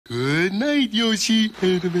right, Yoshi.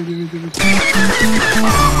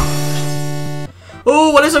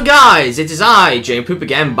 Oh, what is up, guys? It is I, Jane Poop,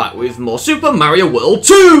 again, back with more Super Mario World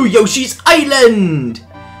 2 Yoshi's Island!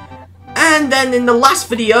 And then in the last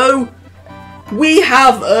video, we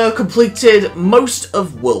have completed most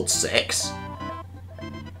of World 6.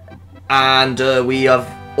 And we have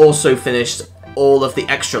also finished all of the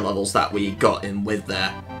extra levels that we got in with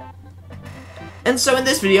there. And so in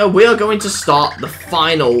this video, we are going to start the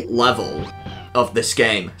final level of this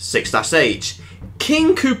game, 6-H.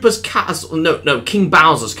 King Koopa's castle, no, King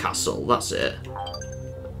Bowser's castle, that's it.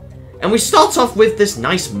 And we start off with this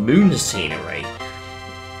nice moon scenery.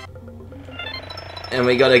 And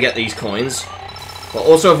we gotta get these coins, but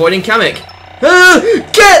also avoiding Kamek.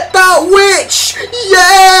 Get that witch!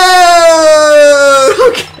 Yeah!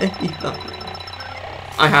 Okay.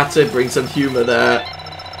 I had to bring some humor there.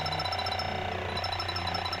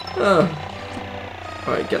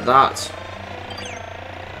 Alright, get that.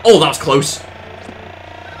 Oh, that was close.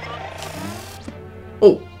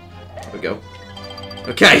 Oh, there we go.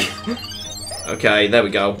 Okay. Okay, there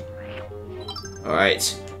we go.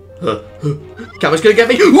 Alright. Camera's gonna get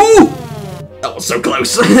me. Ooh! That was so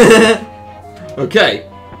close. Okay.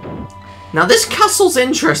 Now this castle's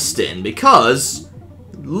interesting because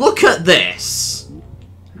look at this.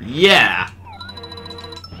 Yeah.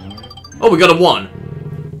 Oh, we got a 1.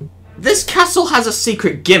 This castle has a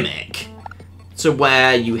secret gimmick to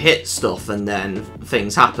where you hit stuff and then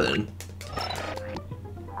things happen.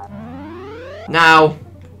 Now,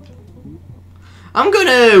 I'm going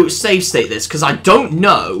to save state this because I don't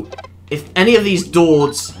know if any of these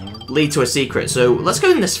doors lead to a secret. So let's go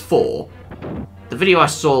in this 4. The video I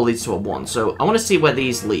saw leads to a 1. So I want to see where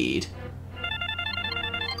these lead.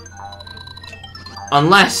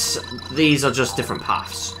 Unless these are just different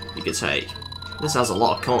paths you could take. This has a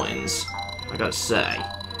lot of coins, I gotta say.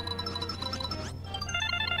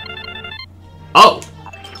 Oh!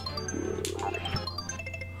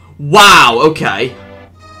 Wow, okay.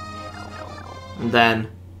 And then...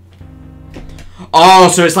 oh,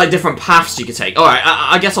 so it's like different paths you could take. Alright,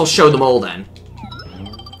 I guess I'll show them all then.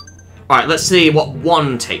 Alright, let's see what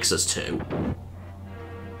 1 takes us to.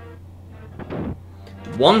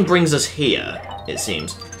 1 brings us here, it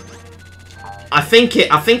seems. I think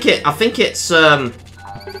it's,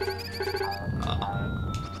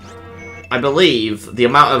 I believe the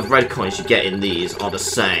amount of red coins you get in these are the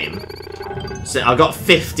same. So I got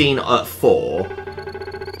 15 at 4.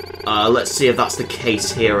 Let's see if that's the case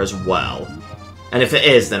here as well. And if it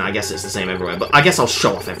is, then I guess it's the same everywhere. But I guess I'll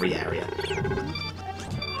show off every area.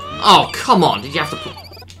 Oh, come on. Did you have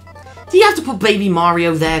to put Baby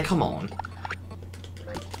Mario there? Come on.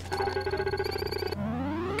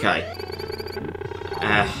 Okay.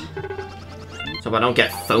 So I don't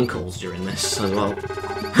get phone calls during this as well.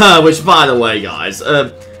 Which, by the way, guys,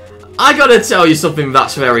 I gotta tell you something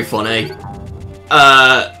that's very funny.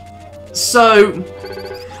 So,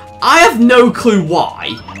 I have no clue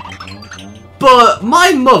why, but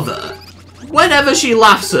my mother, whenever she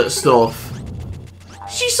laughs at stuff,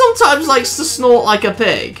 she sometimes likes to snort like a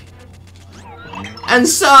pig. And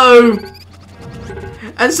so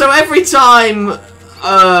every time,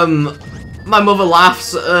 my mother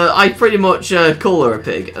laughs, I pretty much call her a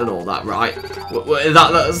pig and all that, right?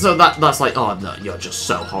 So that's like, oh no, you're just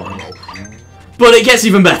so horrible. But it gets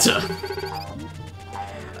even better.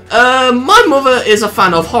 My mother is a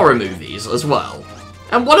fan of horror movies as well.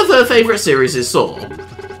 And one of her favourite series is Saw.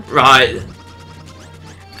 Right.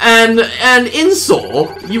 And in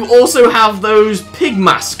Saw, you also have those pig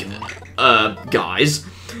mask guys.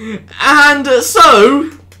 And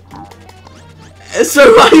so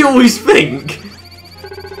I always think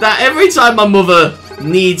that every time my mother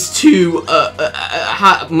needs to,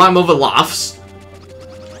 my mother laughs,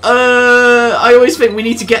 I always think we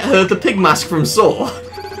need to get her the pig mask from Saw.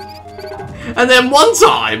 And then one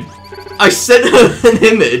time, I sent her an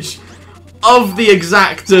image of the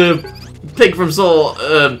exact pig from Saw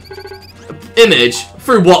image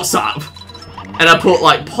through WhatsApp, and I put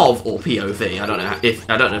like POV or POV. I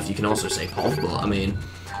don't know if you can also say POV, but I mean,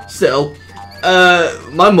 still.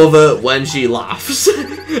 My mother, when she laughs,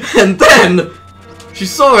 and then she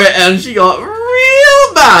saw it and she got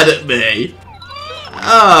real mad at me.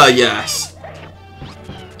 Ah, yes.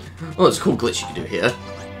 Oh, it's a cool glitch you can do here.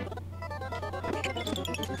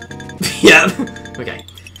 Yeah. Okay.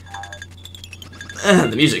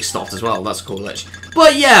 The music stopped as well. That's a cool glitch.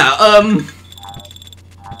 But yeah,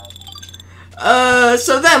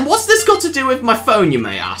 so then, what's this got to do with my phone, you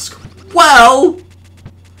may ask? Well,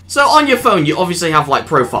 so on your phone, you obviously have, like,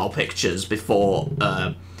 profile pictures before,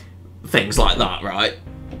 things like that, right?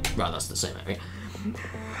 Right, that's the same area.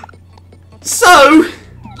 So, you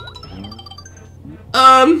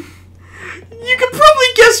can probably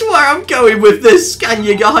guess where I'm going with this, can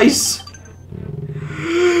you guys?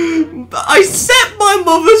 I set my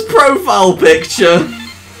mother's profile picture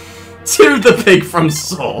to the pig from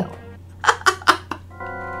Saw.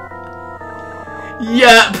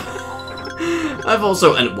 Yep. I've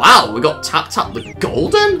also, and wow, we got Tap Tap the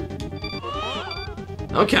Golden?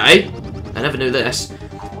 Okay. I never knew this.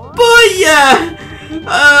 But yeah,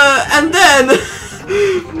 and then,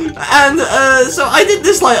 so I did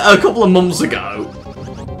this like a couple of months ago.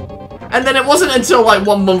 And then it wasn't until like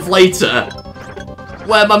 1 month later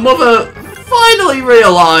where my mother finally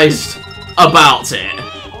realised about it.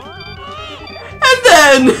 And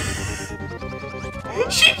then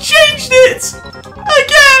she changed it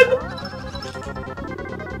again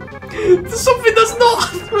to something that's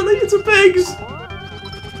not related to pigs.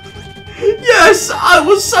 Yes, I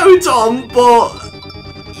was so dumb, but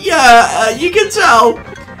yeah, you can tell.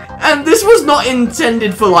 And this was not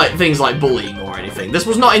intended for like things like bullying or anything. This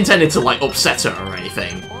was not intended to like upset her or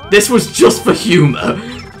anything. This was just for humour.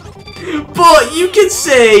 But you can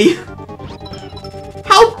see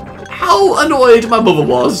how annoyed my mother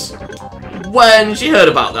was when she heard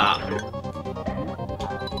about that.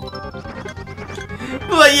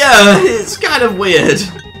 But yeah, it's kind of weird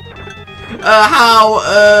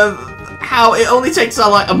how it only takes her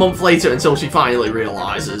like a month later until she finally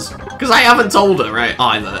realises. Because I haven't told her, right,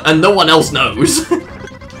 either, and no one else knows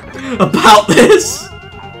about this.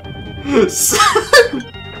 So,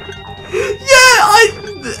 yeah,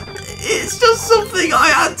 it's just something I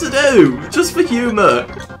had to do, just for humour.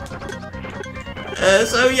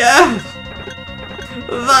 So yeah,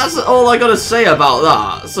 that's all I gotta say about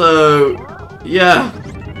that. So, yeah,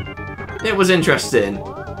 it was interesting.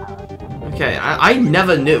 Okay, I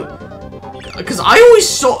never knew, because I always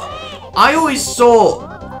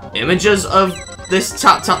saw images of this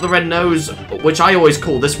Tap Tap the Red Nose, which I always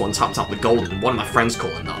call this one Tap Tap the Golden. One of my friends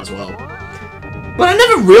call him that as well. But I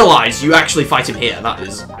never realised you actually fight him here. That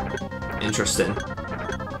is interesting.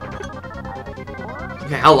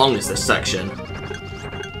 Okay, how long is this section?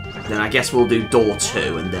 Then I guess we'll do door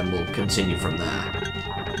 2 and then we'll continue from there.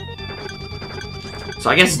 So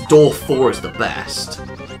I guess door 4 is the best.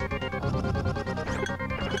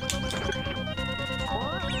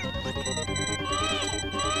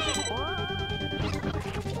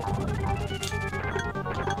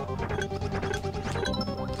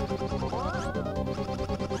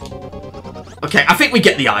 Okay, I think we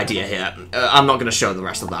get the idea here. I'm not going to show the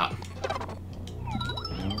rest of that.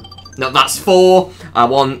 No, that's 4. I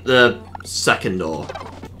want the second door.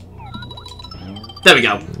 There we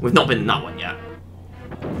go. We've not been in that one yet.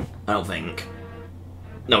 I don't think.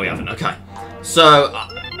 No, we haven't. Okay. So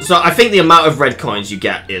I think the amount of red coins you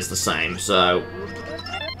get is the same. So,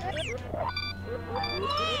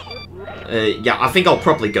 yeah, I think I'll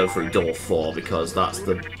probably go through door 4 because that's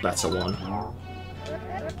the better one.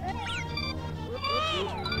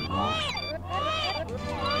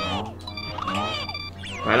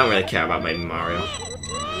 I don't really care about Baby Mario.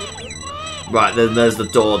 Right, then there's the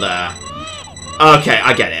door there. Okay,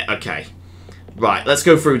 I get it. Okay. Right, let's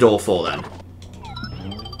go through door 4 then.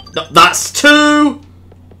 No, that's 2!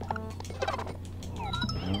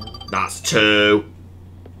 That's 2.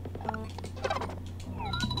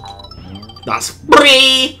 That's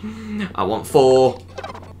 3! I want 4.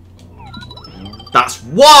 That's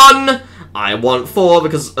 1! I want 4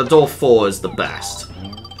 because door 4 is the best.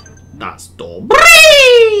 That's door 3!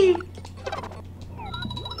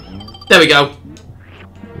 There we go.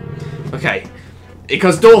 Okay.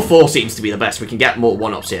 Because door 4 seems to be the best, we can get more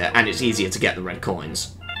 1-ups here, and it's easier to get the red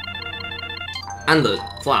coins. And the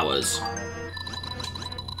flowers.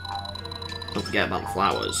 Don't forget about the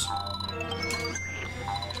flowers.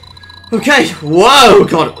 Okay, whoa,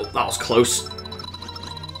 god, that was close.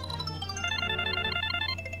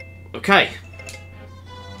 Okay.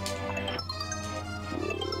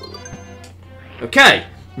 Okay,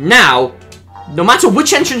 now, no matter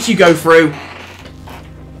which entrance you go through,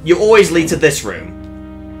 you always lead to this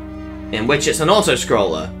room, in which it's an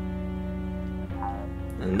auto-scroller.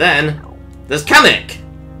 And then, there's Kamek!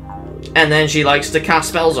 And then she likes to cast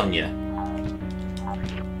spells on you.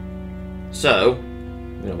 So,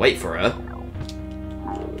 I'm gonna wait for her.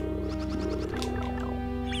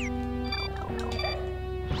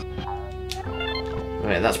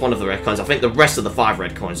 Okay, that's one of the red coins. I think the rest of the 5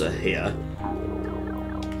 red coins are here.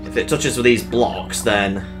 If it touches with these blocks,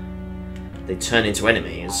 then they turn into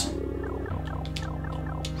enemies.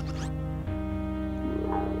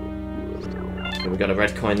 Okay, we got a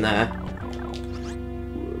red coin there.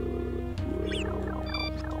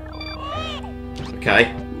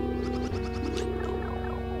 Okay.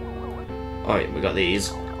 Alright, we got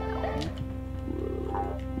these.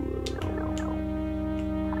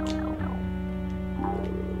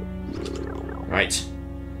 Right.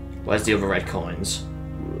 Where's the other red coins?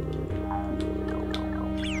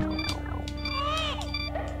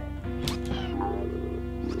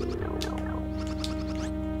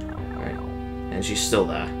 Alright. And she's still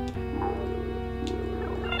there.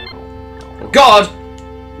 Oh god!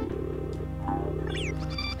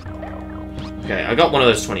 Okay, I got one of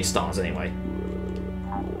those 20 stars anyway.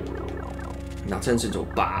 That turns into a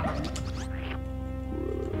bat.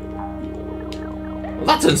 Well,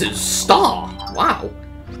 that turns into a star! Wow.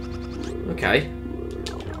 Okay.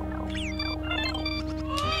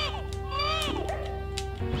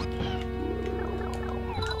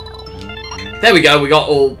 There we go, we got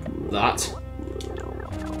all that.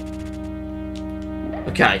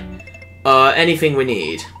 Okay. Anything we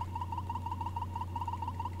need?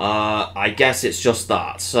 I guess it's just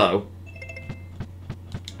that, so...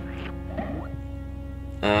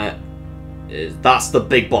 that's the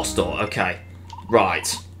big boss door, okay.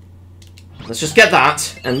 Right. Let's just get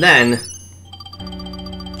that, and then...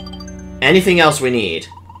 anything else we need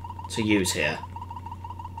to use here?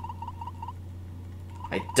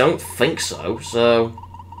 I don't think so, so...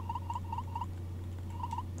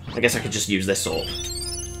 I guess I could just use this orb.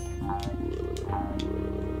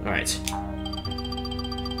 Alright.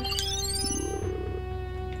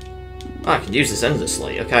 Oh, I can use this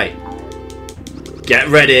endlessly, okay. Get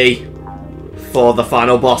ready for the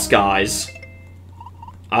final boss, guys.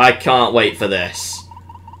 I can't wait for this.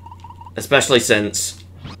 Especially since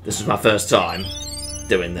this was my first time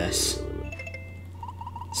doing this.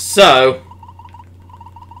 So,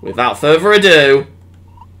 without further ado,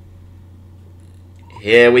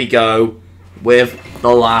 here we go with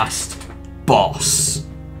the last boss.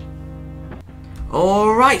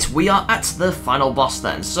 Alright, we are at the final boss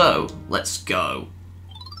then, so let's go.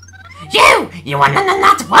 You are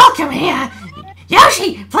not welcome here!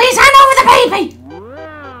 Yoshi, please hand over the baby!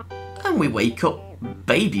 And we wake up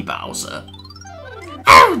Baby Bowser.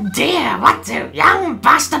 Oh dear, what do young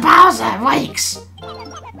Buster Bowser wakes?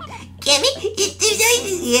 Gimme,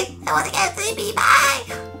 I want to get baby back.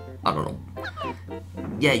 I don't know.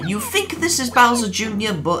 Yeah, you think this is Bowser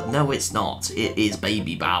Jr., but no it's not. It is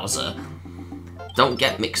Baby Bowser. Don't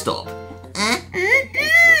get mixed up.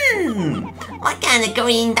 What kind of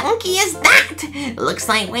green donkey is that? Looks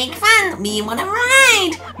like wake fun. Me wanna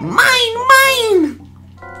ride. Mine.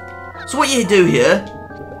 So what you do here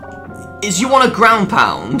is you want to ground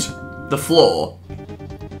pound the floor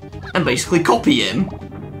and basically copy him.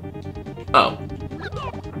 Oh.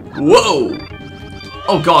 Whoa!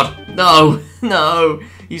 Oh god, no, no,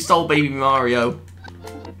 you stole Baby Mario.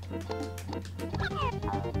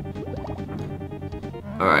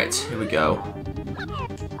 Alright, here we go.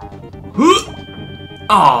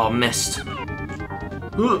 Oh, missed.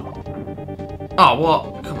 Oh,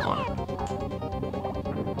 what? Come on.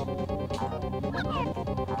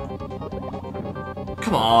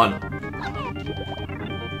 Come on.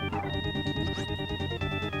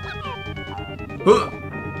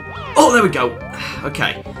 Oh, there we go.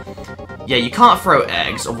 Okay. Yeah, you can't throw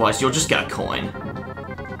eggs, otherwise you'll just get a coin.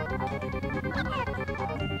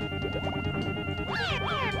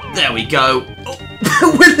 There we go.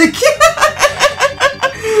 Oh, with the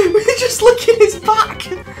we just look at his back.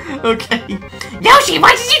 Okay. Yoshi,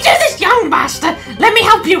 why did you do this, young master? Let me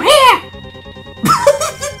help you here.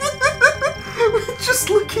 Just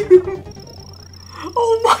look at him.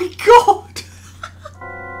 Oh my god.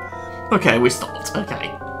 Okay, we stopped.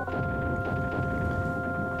 Okay.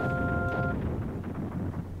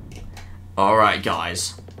 Alright,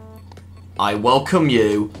 guys. I welcome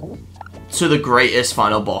you to the greatest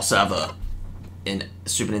final boss ever in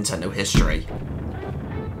Super Nintendo history.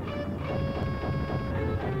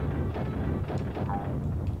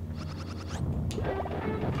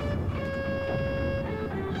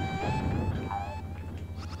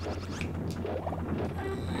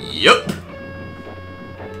 Yup.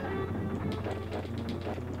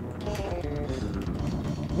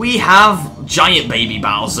 We have giant Baby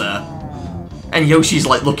Bowser. And Yoshi's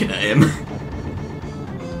like looking at him.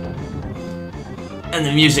 And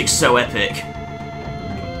the music's so epic.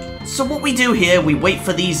 So what we do here, we wait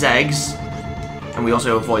for these eggs. And we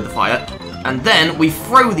also avoid the fire. And then we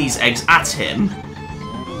throw these eggs at him.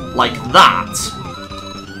 Like that.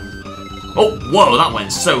 Oh, whoa, that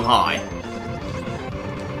went so high.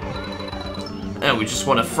 And we just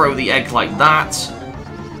want to throw the egg like that.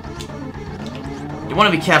 You want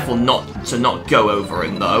to be careful not to go over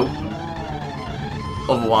him, though.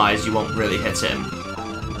 Otherwise, you won't really hit him.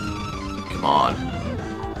 Come on.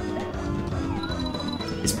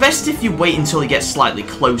 His It's best if you wait until he gets slightly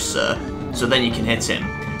closer, so then you can hit him.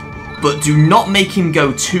 But do not make him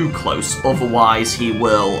go too close, otherwise he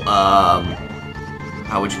will,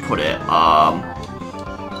 how would you put it?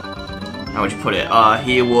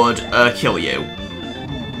 He would, kill you.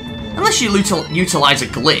 Unless you utilize a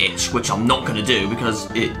glitch, which I'm not gonna do, because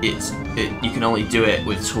you can only do it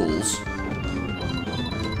with tools.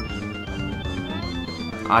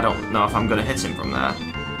 I don't know if I'm gonna hit him from there.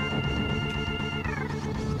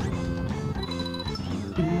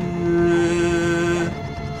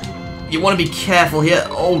 You want to be careful here.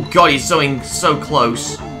 Oh god, he's so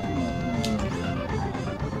close.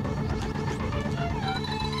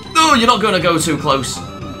 Oh, you're not going to go too close.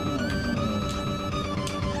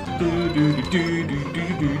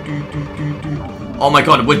 Oh my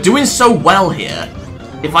god, we're doing so well here.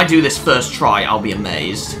 If I do this first try, I'll be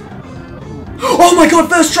amazed. Oh my god,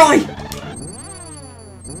 first try!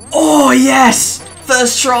 Oh yes!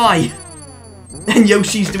 First try! And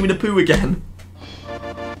Yoshi's doing a poo again.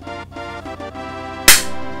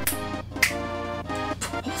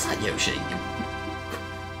 What's that, Yoshi?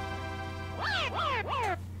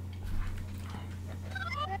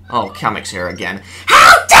 Oh, Kamek's here again.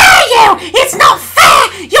 How dare you! It's not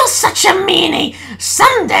fair! You're such a meanie!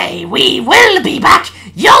 Someday we will be back!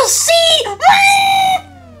 You'll see!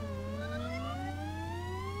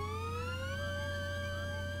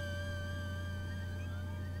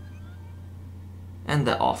 And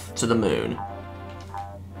they're off to the moon.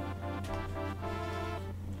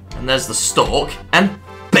 And there's the stork and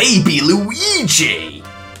Baby Luigi!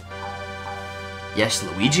 Yes,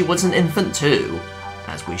 Luigi was an infant too,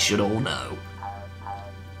 as we should all know.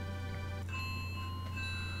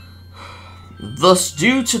 Thus,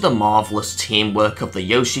 due to the marvellous teamwork of the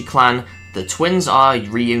Yoshi clan, the twins are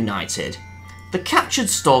reunited. The captured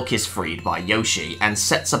stork is freed by Yoshi and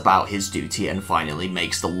sets about his duty and finally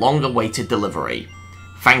makes the long-awaited delivery.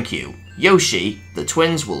 Thank you. Yoshi, the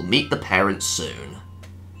twins will meet the parents soon.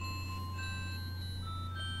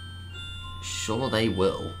 Sure they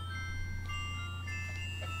will.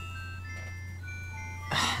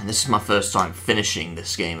 And this is my first time finishing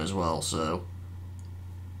this game as well, so...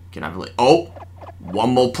 Can I really... Oh!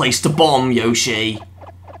 One more place to bomb, Yoshi!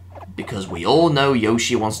 Because we all know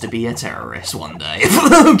Yoshi wants to be a terrorist one day.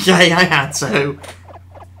 Okay, I had to.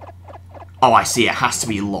 Oh, I see, it has to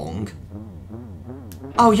be long.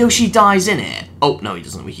 Oh, Yoshi dies in it. Oh, no, he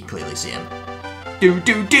doesn't. We can clearly see him.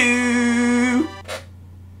 Do-do-do!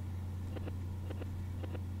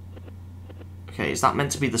 Okay, is that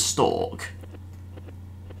meant to be the stork?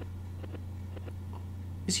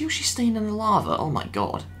 Is Yoshi staying in the lava? Oh my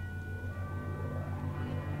god.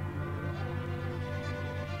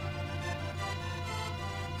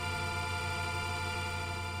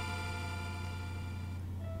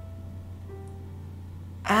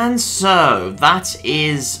 And so, that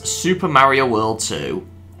is Super Mario World 2,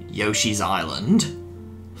 Yoshi's Island,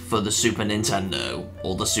 for the Super Nintendo,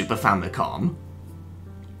 or the Super Famicom.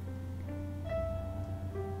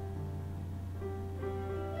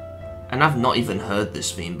 And I've not even heard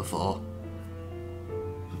this theme before.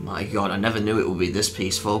 My god, I never knew it would be this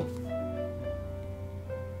peaceful.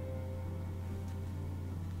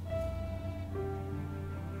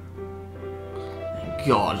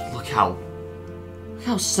 God, look how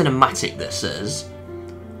cinematic this is.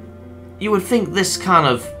 You would think this kind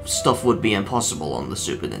of stuff would be impossible on the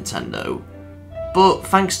Super Nintendo. But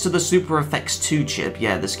thanks to the Super FX 2 chip,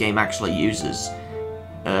 yeah, this game actually uses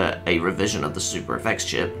a revision of the Super FX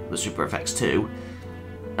chip, the Super FX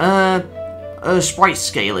 2. Sprite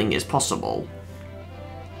scaling is possible.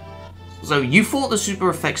 So you thought the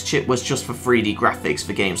Super FX chip was just for 3D graphics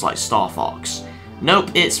for games like Star Fox.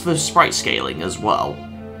 Nope, it's for sprite scaling as well.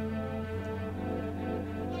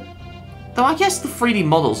 Though I guess the 3D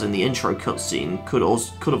models in the intro cutscene could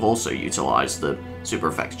have also utilised the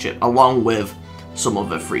Super FX chip, along with some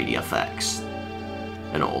other 3D effects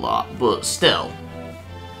and all that, but still,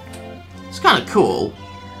 it's kind of cool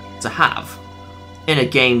to have in a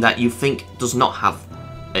game that you think does not have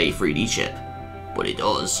a 3D chip, but it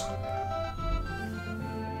does.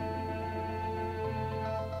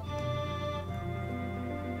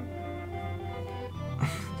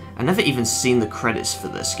 I've never even seen the credits for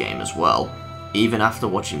this game as well, even after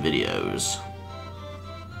watching videos.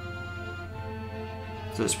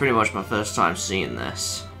 So it's pretty much my first time seeing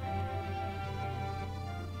this.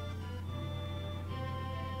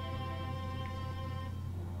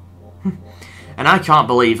 And I can't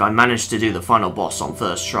believe I managed to do the final boss on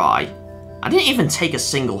first try. I didn't even take a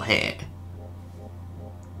single hit.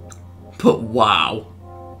 But wow.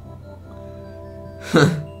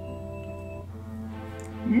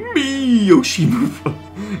 Me, Yoshi.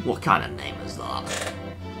 What kind of name is that?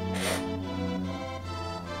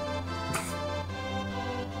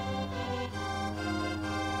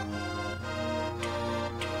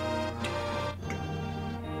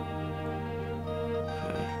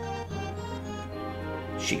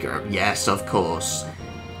 Shigeru, yes, of course.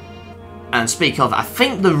 And speak of, I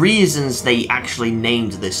think the reasons they actually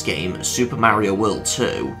named this game Super Mario World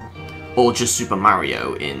 2, or just Super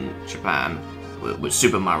Mario in Japan, was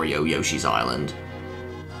Super Mario Yoshi's Island.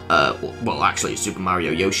 Well, actually, Super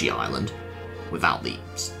Mario Yoshi Island, without the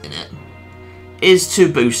in it, is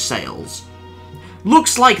to boost sales.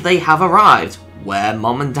 Looks like they have arrived where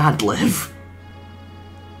Mom and Dad live.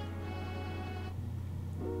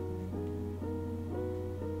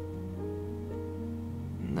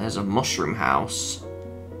 There's a mushroom house.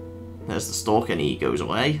 There's the stork and he goes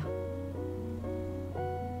away.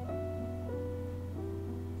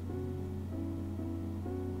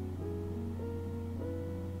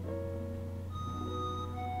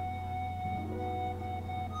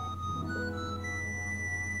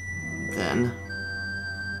 Then...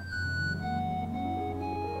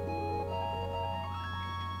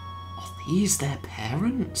 are these their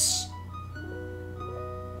parents?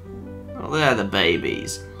 Oh, they're the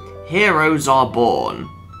babies. Heroes are born.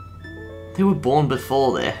 They were born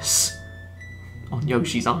before this. On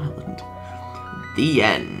Yoshi's Island. The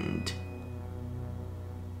end.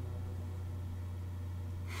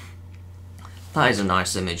 That is a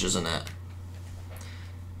nice image, isn't it?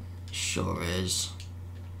 Sure is.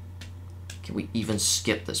 Can we even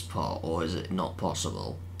skip this part, or is it not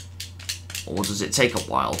possible? Or does it take a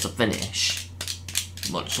while to finish?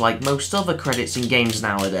 Much like most other credits in games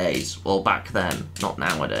nowadays. Well, back then, not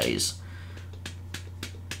nowadays.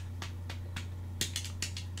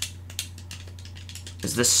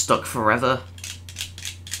 Is this stuck forever?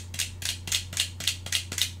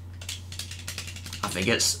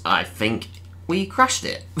 I think we crashed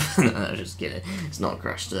it. No, just kidding. It's not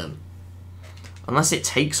crashed. Unless it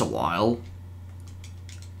takes a while.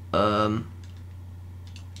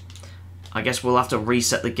 I guess we'll have to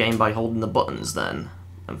reset the game by holding the buttons then.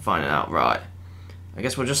 And find it out, right. I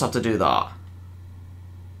guess we'll just have to do that.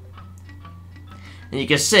 And you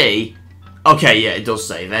can see... okay, yeah, it does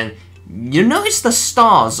say then. You notice the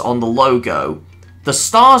stars on the logo. The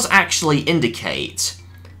stars actually indicate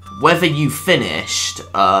whether you finished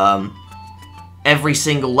every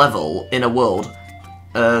single level in a world.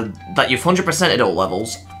 That you've 100%ed all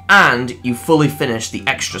levels. And you fully finished the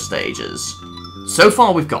extra stages. So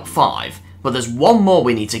far we've got 5. But there's one more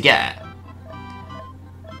we need to get.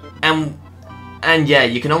 And yeah,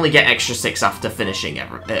 you can only get extra 6 after finishing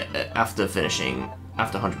after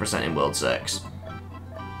 100% in World 6,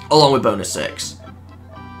 along with bonus 6.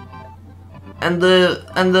 And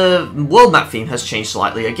the world map theme has changed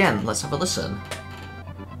slightly again. Let's have a listen.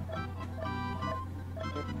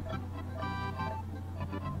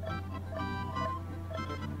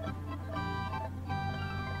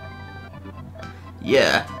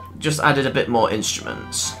 Yeah, just added a bit more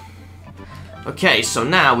instruments. Okay, so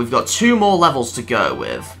now we've got 2 more levels to go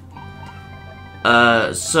with.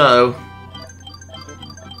 So...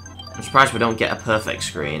 I'm surprised we don't get a perfect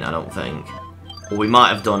screen, I don't think. Or we might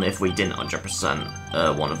have done if we didn't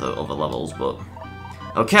 100% one of the other levels, but...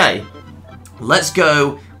 okay, let's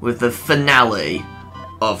go with the finale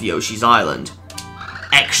of Yoshi's Island.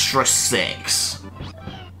 Extra 6.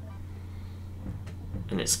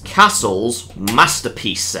 And it's Castle's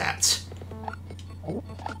Masterpiece Set.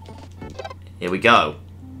 Here we go.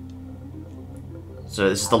 So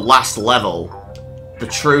this is the last level. The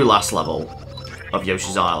true last level of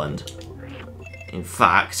Yoshi's Island. In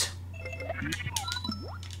fact...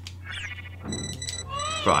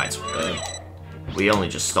 right. We only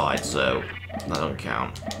just started, so that don't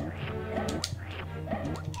count.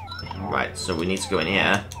 Right, so we need to go in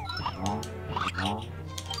here.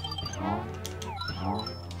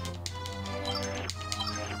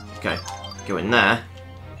 Okay, go in there.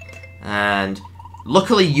 And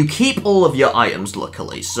luckily, you keep all of your items,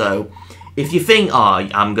 luckily. So, if you think, oh,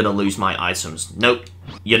 I'm going to lose my items. Nope,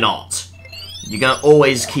 you're not. You're going to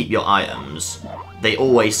always keep your items. They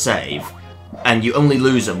always save. And you only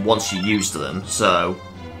lose them once you use them. So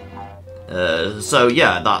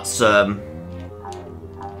yeah, that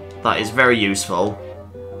is very useful.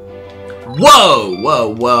 Whoa!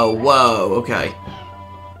 Whoa, whoa, whoa, okay.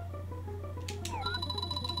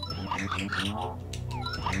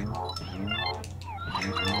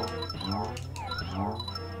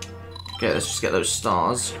 Okay, let's just get those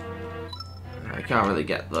stars. I can't really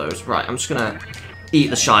get those. Right, I'm just gonna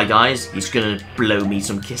eat the Shy Guys. He's gonna blow me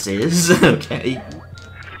some kisses. Okay.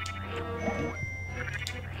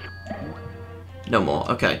 No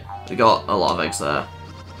more. Okay. We got a lot of eggs there.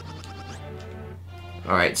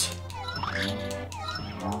 Alright.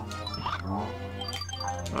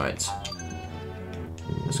 Alright.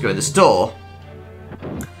 Let's go in the store.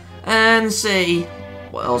 And see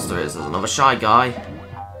what else there is. There's another shy guy.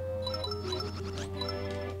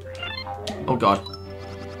 Oh god.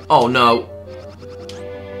 Oh no.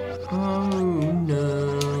 Oh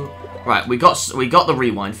no. Right, we got the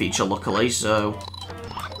rewind feature luckily, so.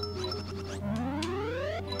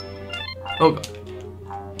 Oh god.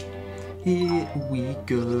 Here we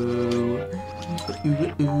go.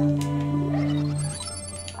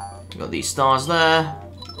 Got these stars there.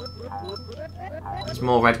 There's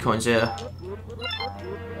more red coins here.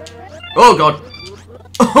 Oh god.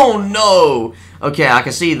 Oh no. Okay, I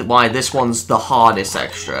can see why this one's the hardest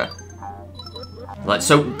extra. Like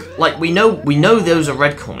so, like we know those are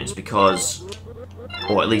red coins because,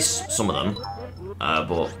 or at least some of them,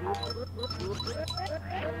 but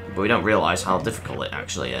we don't realize how difficult it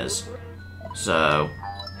actually is. So,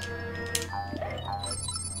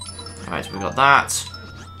 alright, so we got that.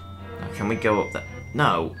 Now, can we go up there?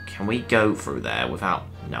 No, can we go through there without?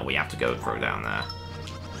 No, we have to go through down there.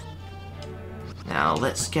 Now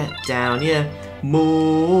let's get down here.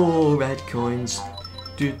 More red coins.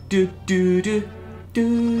 Do do do do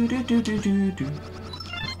do do do do do do.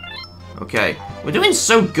 Okay, we're doing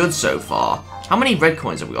so good so far. How many red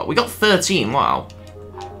coins have we got? We got 13. Wow.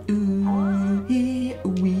 Ooh, here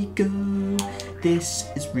we go. This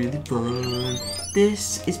is really fun.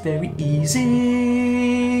 This is very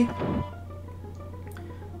easy.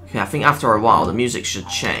 Okay, I think after a while the music should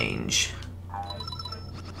change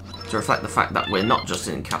to reflect the fact that we're not just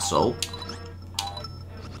in castle.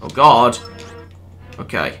 Oh god.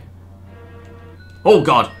 Okay. Oh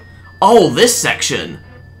god. Oh, this section.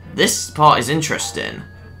 This part is interesting.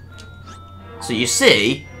 So you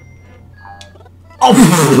see. Oh,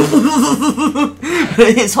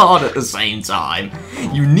 it's hard at the same time.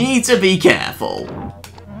 You need to be careful.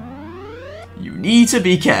 You need to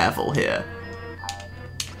be careful here.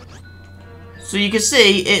 So you can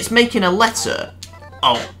see it's making a letter.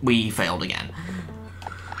 Oh, we failed again.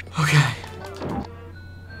 Okay.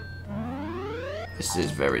 This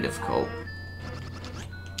is very difficult.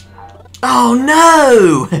 Oh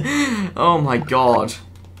no! Oh my god.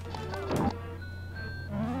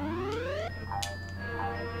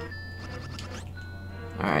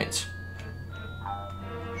 Alright.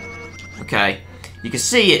 Okay. You can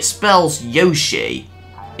see it spells Yoshi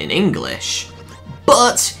in English,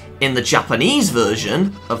 but in the Japanese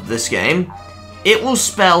version of this game, it will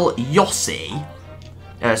spell Yossy.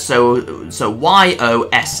 So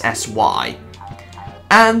Y-O-S-S-Y.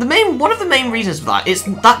 And one of the main reasons for that is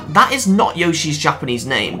that is not Yoshi's Japanese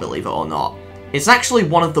name, believe it or not. It's actually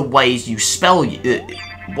one of the ways you spell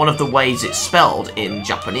one of the ways it's spelled in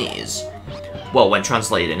Japanese. Well, when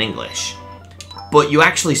translated in English. But you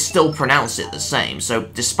actually still pronounce it the same. So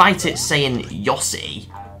despite it saying Yossy,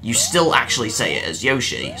 you still actually say it as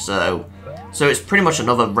Yoshi. So it's pretty much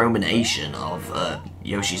another romanation of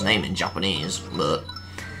Yoshi's name in Japanese, but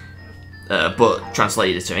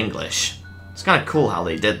translated to English. It's kind of cool how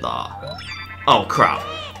they did that. Oh crap.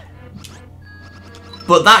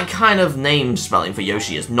 But that kind of name spelling for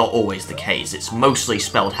Yoshi is not always the case. It's mostly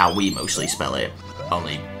spelled how we mostly spell it.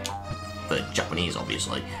 Only for Japanese,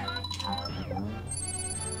 obviously.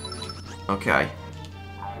 Okay.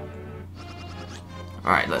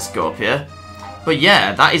 Alright, let's go up here. But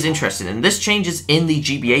yeah, that is interesting. And this changes in the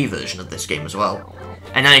GBA version of this game as well.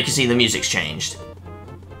 And now you can see the music's changed.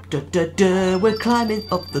 Da, da, da, we're climbing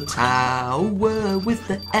up the tower with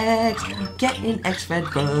the X, getting X red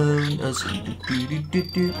bonus.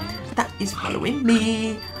 That is following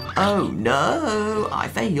me. Oh no, I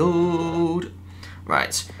failed.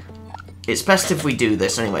 Right. It's best if we do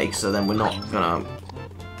this anyway, so then we're not gonna...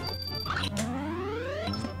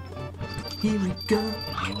 Here we go.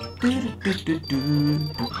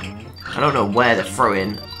 I don't know where they're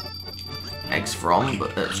throwing eggs from,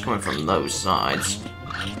 but it's coming from those sides.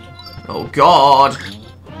 Oh god!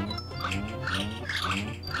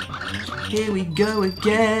 Here we go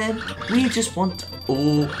again. We just want...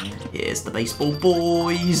 Oh, here's the baseball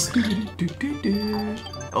boys.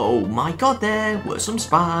 Oh my god, there were some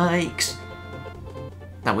spikes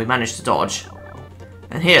that we managed to dodge.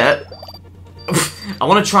 And here, I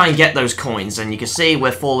want to try and get those coins, and you can see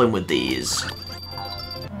we're falling with these.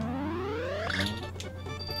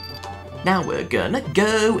 Now we're gonna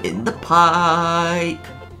go in the pipe.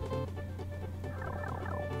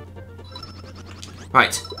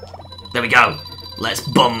 Right, there we go. Let's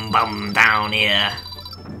bum down here.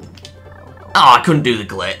 Oh, I couldn't do the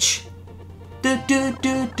glitch. Do do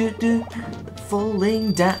do do do.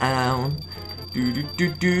 Falling down. Do do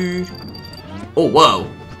do do. Oh, whoa.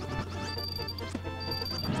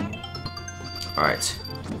 Alright.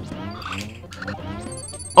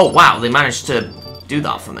 Oh, wow, they managed to do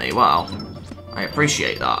that for me. Wow. I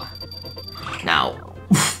appreciate that. Now,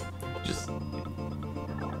 just...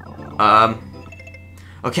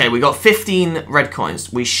 Okay, we got 15 red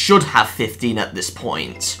coins. We should have 15 at this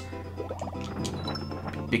point.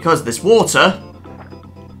 Because this water...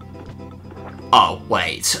 Oh,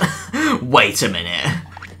 wait. Wait a minute.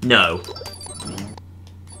 No.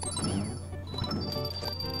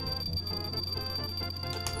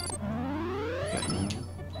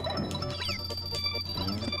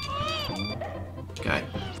 Okay.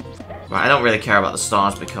 Right, I don't really care about the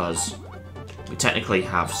stars because we technically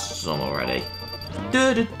have some already.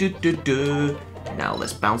 Now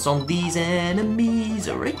let's bounce on these enemies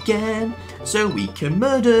again, so we can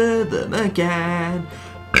murder them again.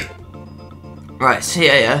 Right, so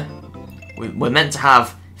here, we're meant to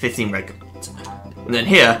have 15 red coins. And then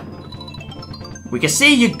here, we can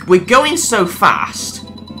see we're going so fast,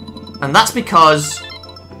 and that's because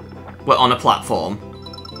we're on a platform.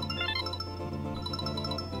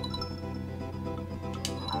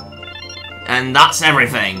 And that's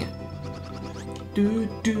everything.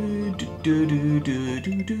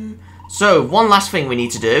 So, one last thing we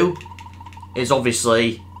need to do is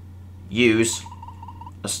obviously use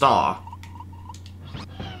a star.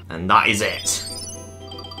 And that is it.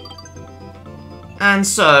 And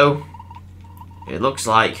so, it looks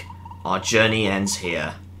like our journey ends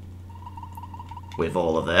here with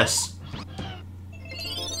all of this.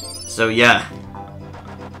 So yeah,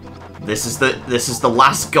 this is the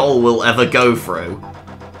last goal we'll ever go through.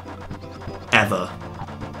 Ever.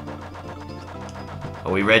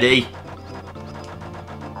 Are we ready?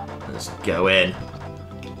 Let's go in.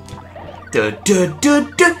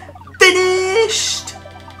 Finished!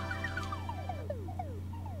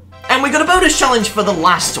 And we got a bonus challenge for the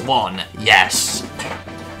last one. Yes.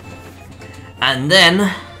 And then,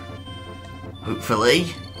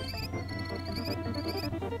 hopefully...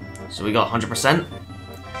 So we got 100%.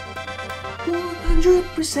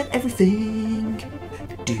 100% everything.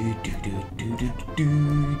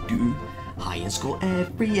 High and score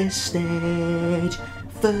every stage.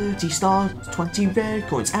 30 stars, 20 red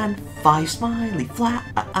coins, and 5 smiley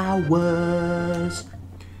flowers.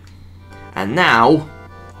 And now,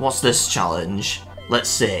 what's this challenge? Let's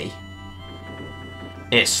see.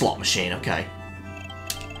 It's slot machine, okay.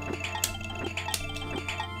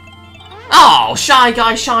 Oh, Shy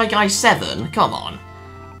Guy 7, come on.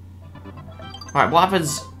 Alright, what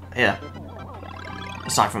happens here?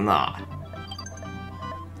 Aside from that.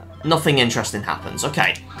 Nothing interesting happens.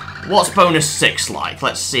 Okay, what's bonus 6 like?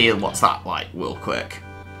 Let's see what's that like real quick.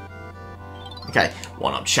 Okay,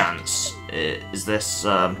 1-up chance. Is this,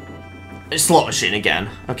 it's slot machine again.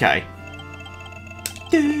 Okay.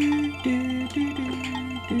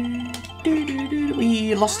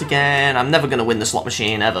 We lost again. I'm never gonna win the slot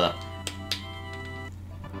machine ever.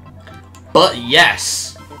 But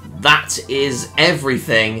yes, that is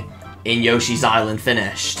everything in Yoshi's Island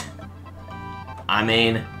finished. I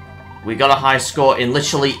mean, we got a high score in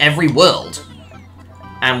literally every world.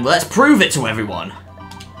 And let's prove it to everyone.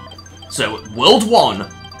 So, World 1,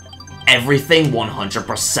 everything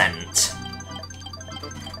 100%.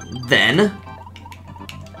 Then,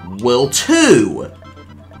 World 2,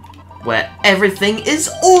 where everything is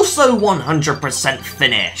also 100%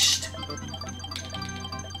 finished.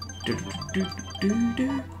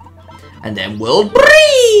 And then World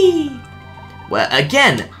 3, where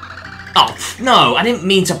again... Oh, no, I didn't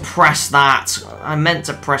mean to press that. I meant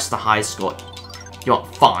to press the high score. You're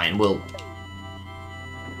fine, we'll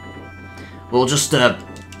just,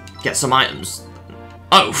 get some items.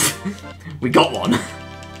 Oh, we got one.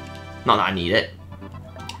 Not that I need it.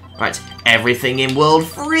 Right, everything in World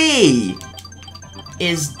 3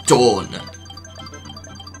 is done.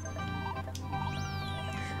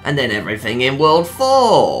 And then everything in World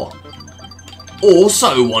 4,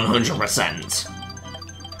 also 100%.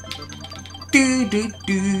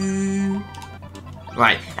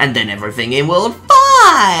 Right, and then everything in World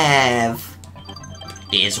 5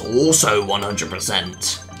 is also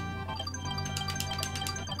 100%.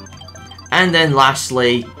 And then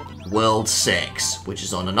lastly, World 6, which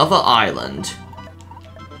is on another island.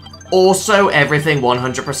 Also everything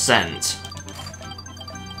 100%.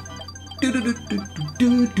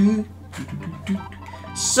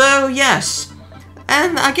 So yes,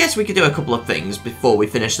 and I guess we could do a couple of things before we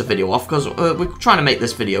finish the video off, because we're trying to make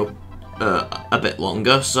this video a bit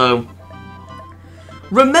longer, so...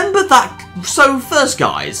 Remember that... So first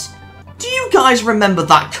guys, Do you guys remember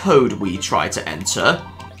that code we tried to enter?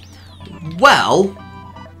 Well,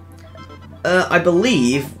 I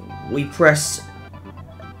believe we press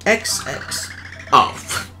XX.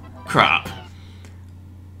 Oh, crap.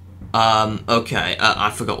 Okay,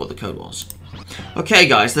 I forgot what the code was. Okay,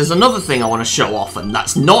 guys, there's another thing I want to show off, and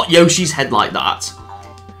that's not Yoshi's head like that.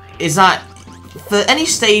 Is that for any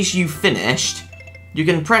stage you've finished, you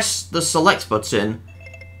can press the select button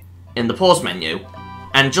in the pause menu,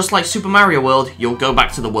 and just like Super Mario World, you'll go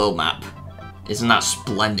back to the world map. Isn't that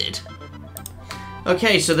splendid?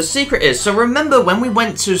 Okay, so the secret is, so remember when we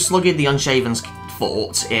went to Sluggy the Unshaven's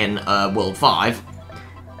fort in World 5,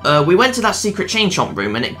 we went to that secret chain chomp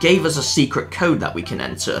room and it gave us a secret code that we can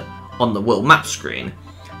enter on the world map screen.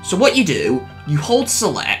 So what you do, you hold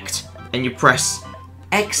select and you press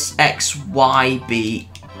XXYBA,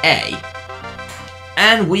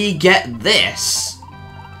 and we get this.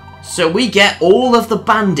 So we get all of the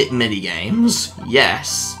bandit minigames,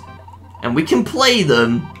 yes, and we can play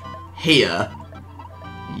them here.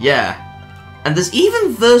 Yeah, and there's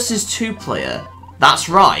even versus 2-player. That's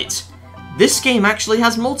right. This game actually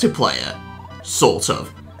has multiplayer, sort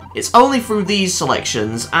of. It's only through these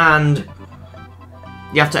selections, and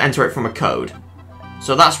you have to enter it from a code.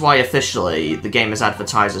 So that's why officially the game is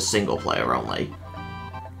advertised as single player only.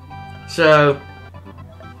 So,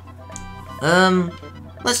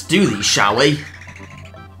 let's do these, shall we?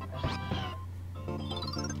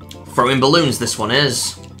 Throwing balloons, this one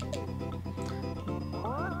is.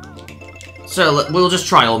 So we'll just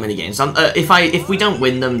try all minigames. If we don't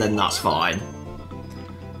win them, then that's fine.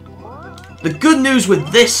 The good news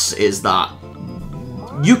with this is that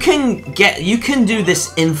you can do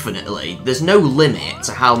this infinitely. There's no limit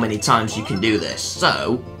to how many times you can do this.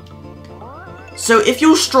 So if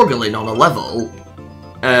you're struggling on a level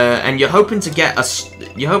and you're hoping to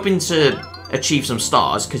achieve some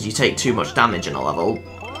stars because you take too much damage in a level,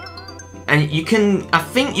 and I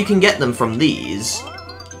think you can get them from these,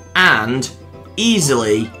 and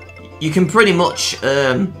easily you can pretty much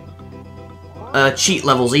cheat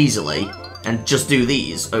levels easily and just do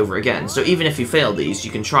these over again. So even if you fail these, you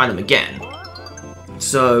can try them again.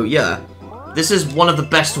 So yeah, this is one of the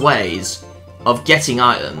best ways of getting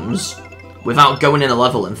items without going in a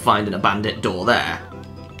level and finding a bandit door there.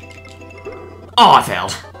 Oh, I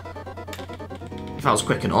failed. If I was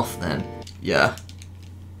quick enough, then yeah.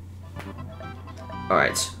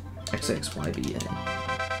 Alright, XXYBA.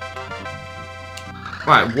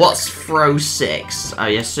 Right, what's throw 6? I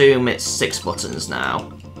assume it's 6 buttons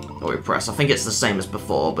now. Or we press. I think it's the same as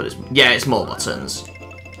before, but it's more buttons.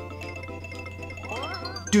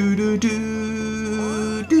 Do do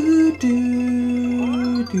do do do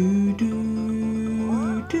do do do do.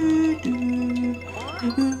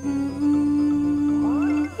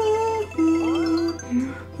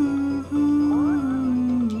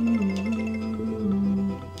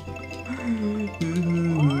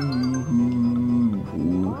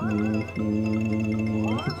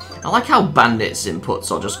 I like how Bandit's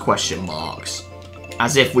inputs are just question marks.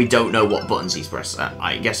 As if we don't know what buttons he's pressed.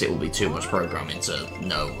 I guess it will be too much programming to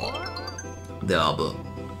know what they are, but...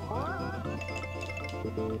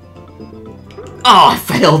 Oh, I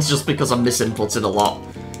failed just because I'm misinputted a lot.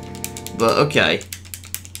 But, okay.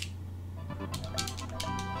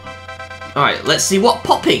 Alright, let's see what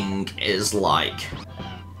popping is like.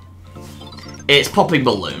 It's popping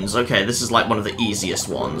balloons. Okay, this is like one of the easiest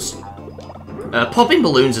ones. Popping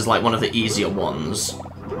balloons is like one of the easier ones.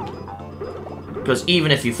 Because even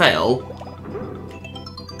if you fail...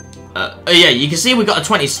 yeah, you can see we got a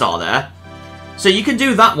 20 star there. So you can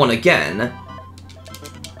do that one again.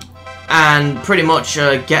 And pretty much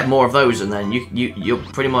get more of those, and then you'll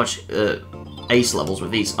pretty much ace levels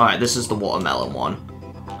with these. Alright, this is the watermelon one.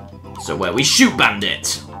 So where we shoot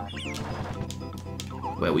Bandit.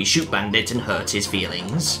 Where we shoot Bandit and hurt his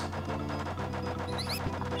feelings.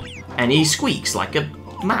 And he squeaks like a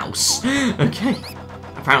mouse. Okay.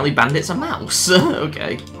 Apparently Bandit's a mouse.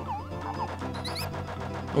 Okay.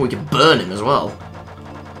 Oh, we can burn him as well.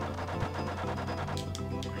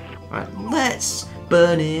 Right, let's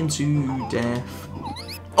burn him to death.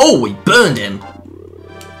 Oh, we burned him!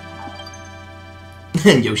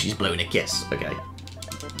 And Yoshi's blowing a kiss. Okay.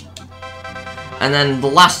 And then the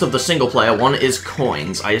last of the single player one is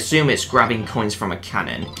coins. I assume it's grabbing coins from a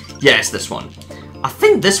cannon. Yeah, it's this one. I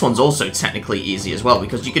think this one's also technically easy as well,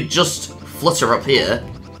 because you could just flutter up here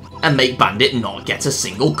and make Bandit not get a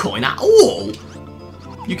single coin at all.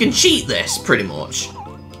 You can cheat this, pretty much.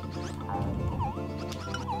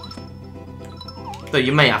 Though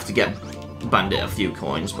you may have to get Bandit a few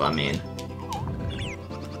coins, but I mean...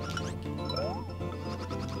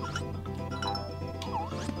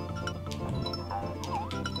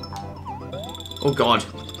 Oh god.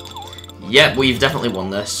 Yep, we've definitely won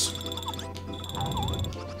this.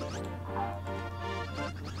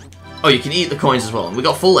 Oh, you can eat the coins as well, and we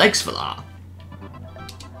got full eggs for that.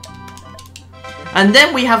 And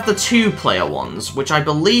then we have the 2-player ones, which I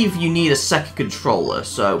believe you need a second controller,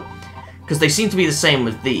 so... Because they seem to be the same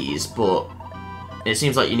with these, but... It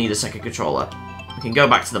seems like you need a second controller. We can go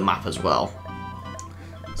back to the map as well.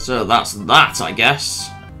 So that's that, I guess.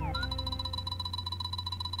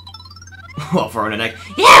 Well, throwing an egg.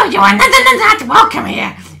 You are not welcome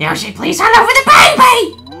here. Yoshi, please hand over the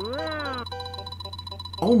baby.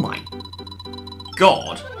 Oh my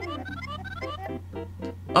god.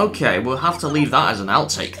 Okay, we'll have to leave that as an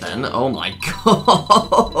outtake then. Oh my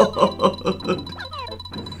god.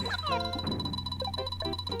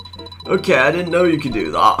 Okay, I didn't know you could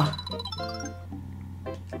do that.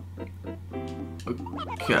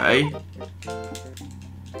 Okay.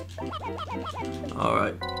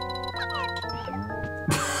 Alright.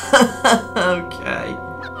 Okay.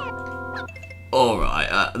 Alright,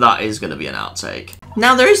 that is going to be an outtake.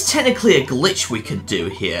 Now, there is technically a glitch we could do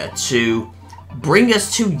here to bring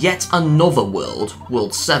us to yet another world,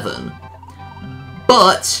 World 7.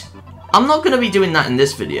 But, I'm not going to be doing that in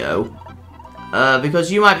this video, because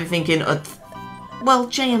you might be thinking, well,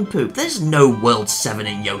 Jay and Poop, there's no World 7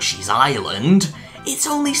 in Yoshi's Island. It's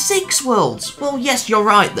only 6 worlds. Well, yes, you're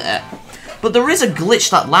right there. But there is a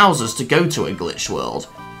glitch that allows us to go to a glitched world.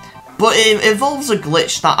 But it involves a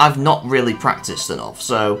glitch that I've not really practiced enough,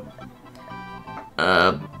 so...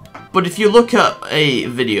 but if you look at a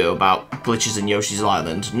video about glitches in Yoshi's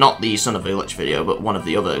Island, not the Son of a Glitch video, but one of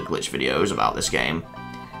the other glitch videos about this game,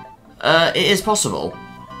 it is possible.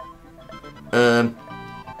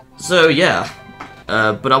 So yeah,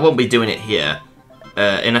 but I won't be doing it here.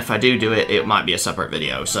 And if I do it, it might be a separate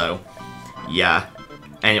video, so yeah.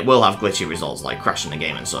 And it will have glitchy results, like crashing the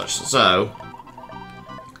game and such, so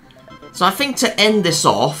I think to end this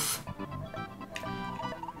off,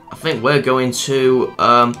 I think we're going to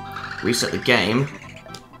reset the game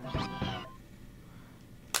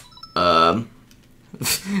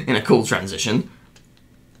in a cool transition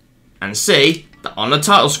and see that on the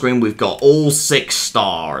title screen we've got all 6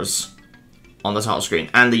 stars on the title screen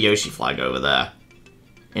and the Yoshi flag over there,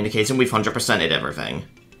 indicating we've 100%ed everything.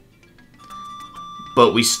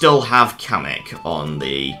 But we still have Kamek on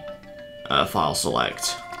the file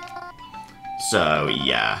select. So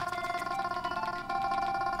yeah.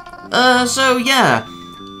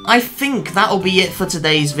 I think that'll be it for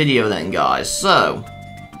today's video then, guys. So,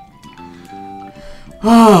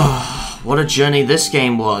 what a journey this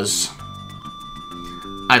game was.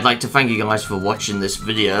 I'd like to thank you guys for watching this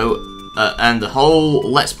video and the whole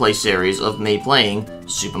Let's Play series of me playing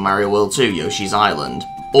Super Mario World 2 Yoshi's Island,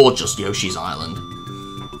 or just Yoshi's Island,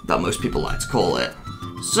 that most people like to call it.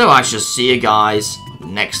 So I shall see you guys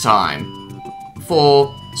next time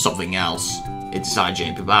for something else. It's Jay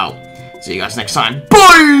and Poop out. See you guys next time.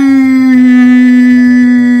 Bye!